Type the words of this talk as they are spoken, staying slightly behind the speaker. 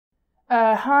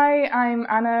Hi, I'm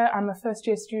Anna. I'm a first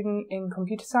year student in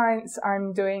computer science.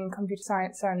 I'm doing computer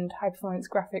science and high performance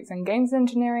graphics and games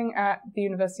engineering at the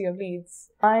University of Leeds.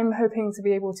 I'm hoping to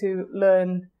be able to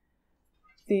learn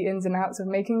the ins and outs of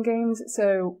making games,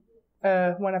 so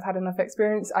when I've had enough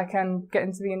experience, I can get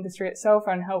into the industry itself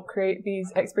and help create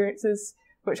these experiences,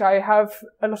 which I have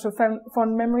a lot of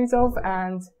fond memories of,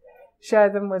 and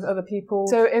share them with other people.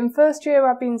 So in first year,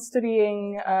 I've been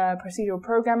studying procedural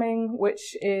programming,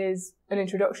 which is an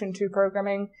introduction to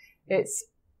programming. It's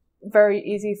very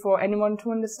easy for anyone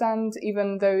to understand,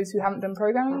 even those who haven't done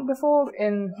programming before.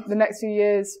 In the next few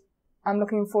years, I'm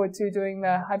looking forward to doing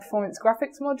the high performance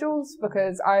graphics modules,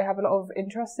 because I have a lot of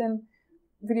interest in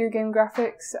video game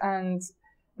graphics, and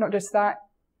not just that,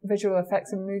 visual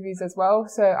effects in movies as well.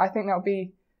 So I think that'll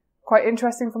be quite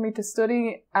interesting for me to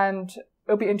study, and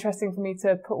it'll be interesting for me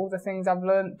to put all the things I've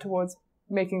learned towards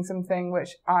making something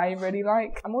which I really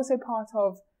like. I'm also part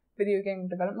of Video Game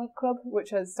Development Club, which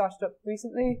has started up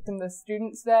recently, and the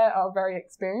students there are very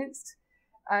experienced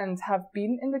and have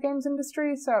been in the games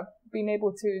industry, so I've been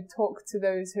able to talk to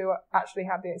those who actually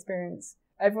have the experience.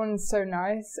 Everyone's so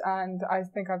nice, and I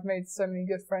think I've made so many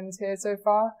good friends here so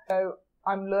far. So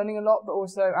I'm learning a lot, but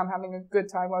also I'm having a good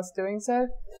time whilst doing so.